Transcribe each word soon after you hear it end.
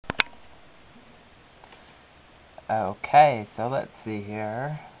Okay, so let's see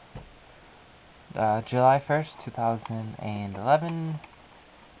here. July 1st, 2011.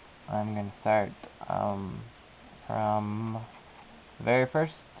 I'm going to start from the very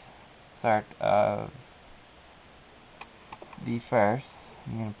first start of the first.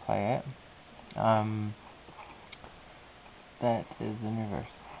 I'm going to play it. That is in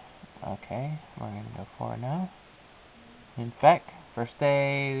reverse. Okay, we're going to go forward now. In fact, first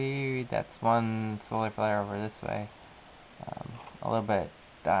day, that's one solar flare over this way. A little bit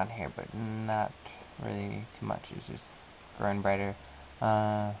down here, but not really too much. It's just growing brighter.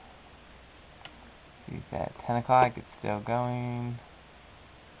 See that 10 o'clock, it's still going.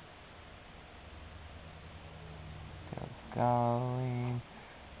 Still going.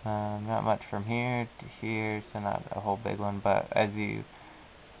 Not much from here to here, so not a whole big one, but as you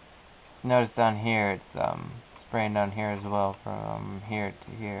notice down here, it's spraying down here as well from here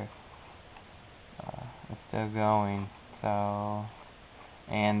to here. It's still going, so,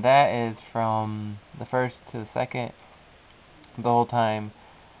 and that is from the first to the second. The whole time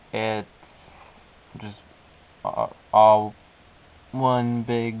it's just all one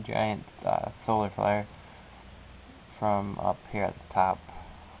big giant solar flare from up here at the top.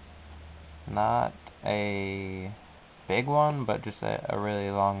 Not a big one, but just a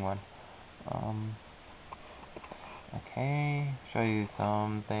really long one. Okay, show you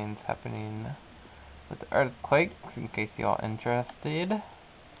some things happening with the earthquakes in case y'all interested.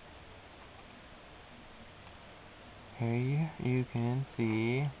 Here you can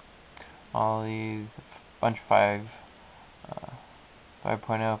see all these bunch of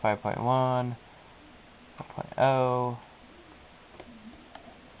 5.0, 5.1, 4.0.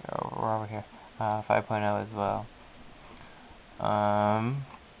 We're over here. 5.0 as well.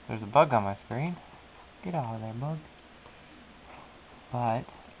 There's a bug on my screen. Get out of there, bug. But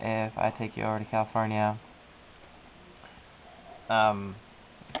if I take you over to California, let's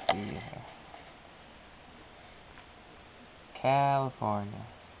see here. California.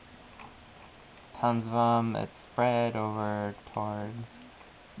 Tons of them. It's spread over towards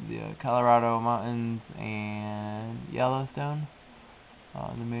the Colorado mountains and Yellowstone,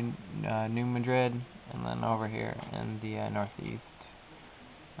 the New Madrid, and then over here in the northeast,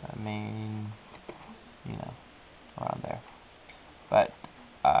 Maine, around there. But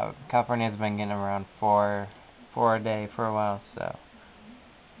California has been getting around four a day for a while, so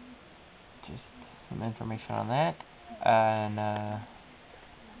just some information on that. And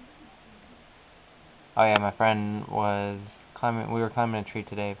oh yeah, my friend was climbing. We were climbing a tree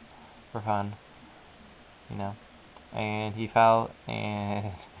today for fun, and he fell,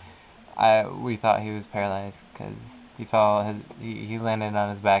 and we thought he was paralyzed because he fell. He landed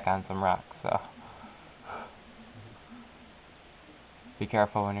on his back on some rocks. So be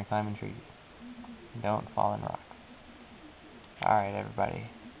careful when you're climbing trees. Don't fall in rocks. All right, everybody.